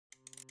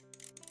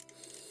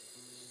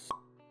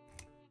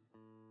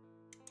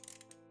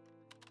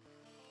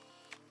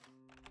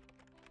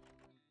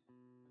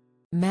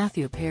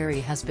Matthew Perry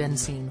has been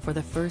seen for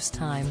the first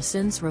time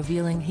since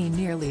revealing he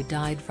nearly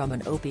died from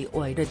an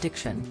opioid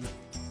addiction.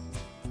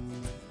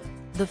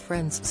 The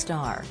Friends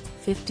star,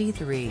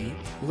 53,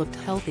 looked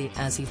healthy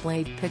as he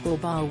played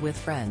pickleball with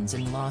friends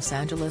in Los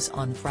Angeles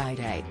on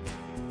Friday.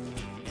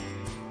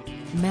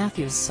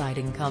 Matthew's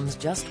sighting comes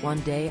just one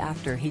day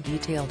after he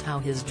detailed how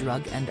his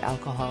drug and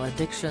alcohol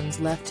addictions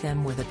left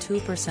him with a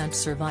 2%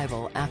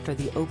 survival after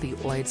the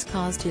opioids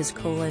caused his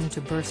colon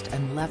to burst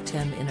and left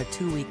him in a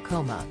 2-week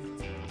coma.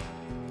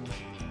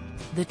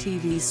 The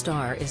TV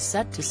star is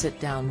set to sit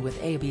down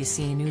with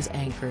ABC News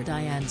anchor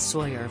Diane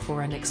Sawyer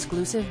for an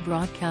exclusive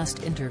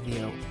broadcast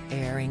interview,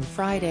 airing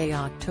Friday,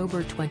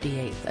 October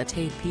 28 at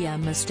 8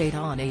 p.m. Estate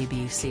on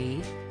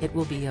ABC. It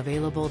will be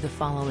available the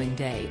following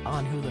day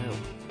on Hulu.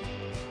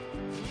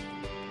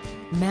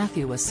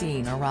 Matthew was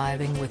seen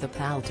arriving with a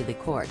pal to the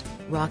court,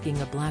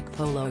 rocking a black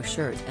polo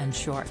shirt and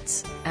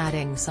shorts,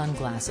 adding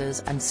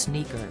sunglasses and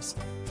sneakers.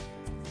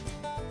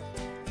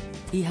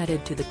 He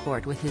headed to the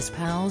court with his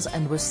pals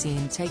and was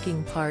seen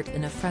taking part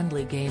in a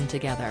friendly game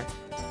together.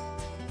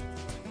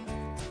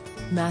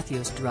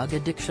 Matthew's drug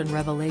addiction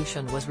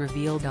revelation was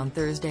revealed on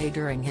Thursday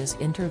during his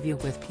interview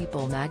with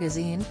People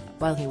magazine,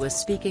 while he was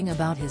speaking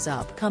about his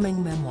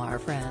upcoming memoir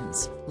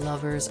Friends,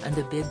 Lovers and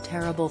a Big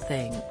Terrible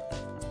Thing.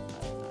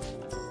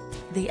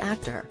 The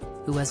actor,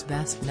 who is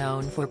best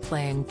known for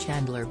playing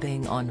Chandler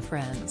Bing on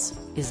Friends,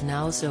 is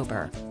now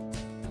sober.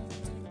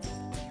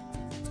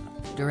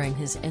 During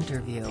his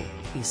interview,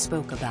 he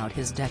spoke about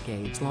his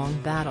decades-long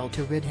battle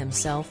to rid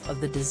himself of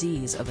the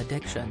disease of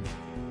addiction.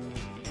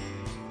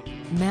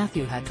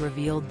 Matthew had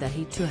revealed that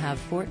he too had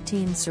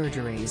 14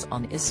 surgeries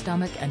on his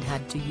stomach and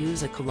had to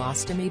use a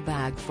colostomy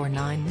bag for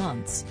 9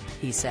 months.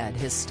 He said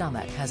his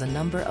stomach has a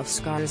number of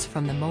scars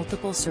from the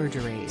multiple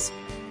surgeries.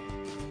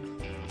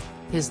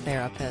 His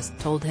therapist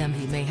told him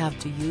he may have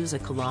to use a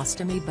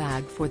colostomy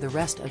bag for the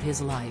rest of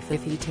his life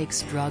if he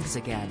takes drugs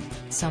again,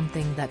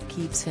 something that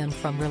keeps him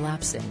from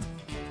relapsing.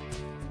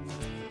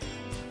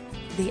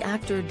 The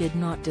actor did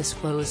not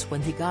disclose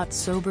when he got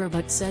sober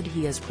but said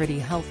he is pretty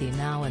healthy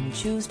now and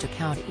chooses to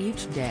count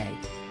each day.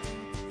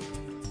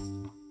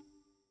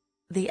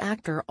 The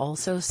actor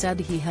also said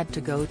he had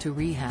to go to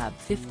rehab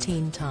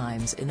 15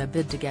 times in a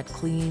bid to get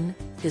clean.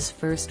 His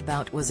first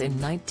bout was in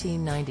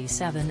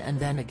 1997 and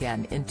then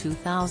again in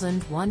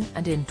 2001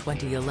 and in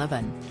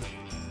 2011.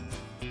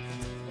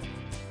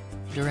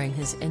 During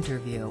his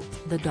interview,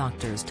 the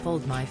doctors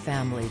told my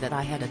family that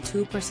I had a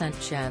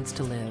 2% chance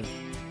to live.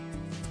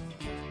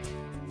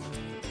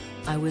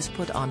 I was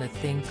put on a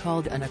thing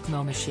called an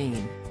ECMO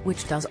machine,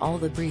 which does all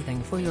the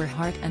breathing for your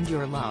heart and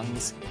your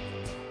lungs.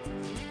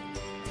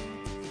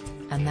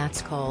 And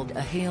that's called a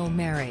Hail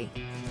Mary.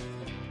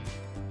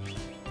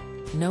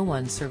 No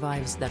one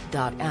survives that.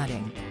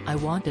 Adding, I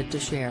wanted to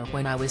share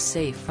when I was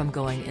safe from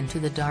going into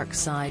the dark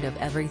side of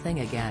everything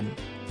again.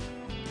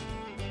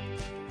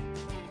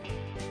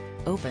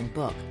 Open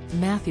book,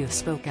 Matthew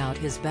spoke out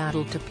his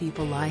battle to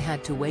People. I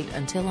had to wait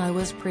until I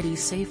was pretty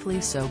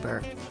safely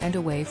sober, and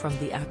away from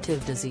the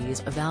active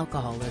disease of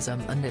alcoholism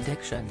and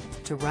addiction,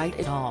 to write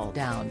it all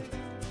down.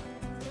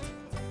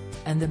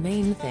 And the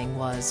main thing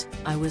was,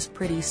 I was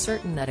pretty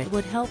certain that it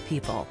would help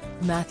people,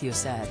 Matthew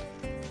said.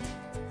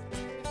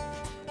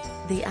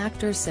 The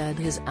actor said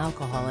his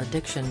alcohol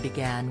addiction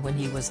began when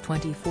he was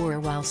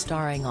 24 while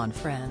starring on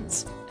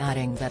Friends,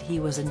 adding that he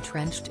was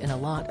entrenched in a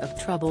lot of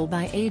trouble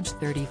by age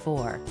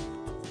 34.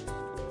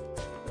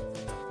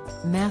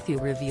 Matthew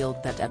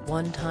revealed that at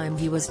one time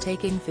he was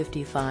taking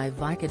 55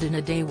 Vicodin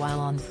a day while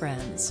on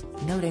Friends,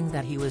 noting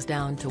that he was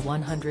down to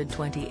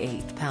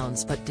 128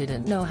 pounds but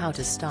didn't know how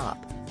to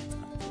stop.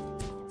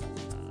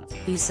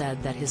 He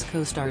said that his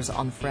co-stars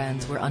on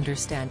Friends were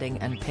understanding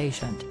and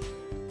patient.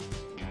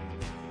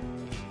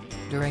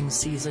 During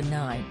season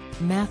 9,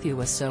 Matthew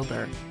was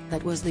sober.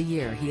 That was the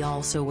year he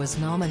also was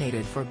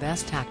nominated for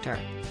Best Actor.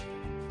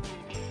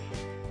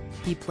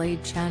 He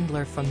played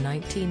Chandler from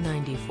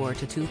 1994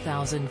 to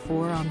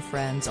 2004 on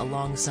Friends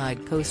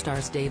alongside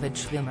co-stars David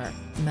Schwimmer,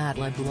 Matt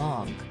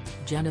LeBlanc,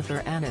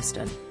 Jennifer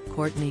Aniston,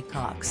 Courtney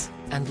Cox,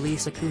 and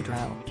Lisa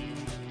Kudrow.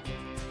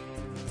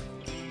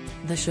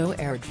 The show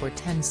aired for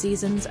 10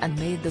 seasons and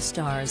made the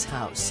stars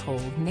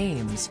household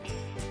names.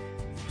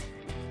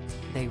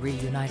 They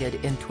reunited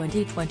in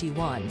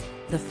 2021,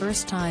 the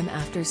first time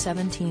after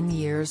 17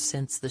 years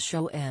since the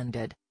show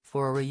ended,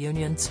 for a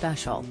reunion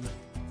special.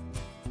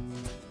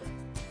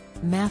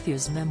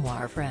 Matthew's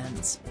memoir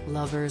Friends,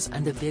 Lovers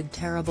and a Big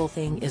Terrible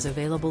Thing is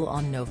available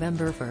on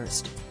November 1.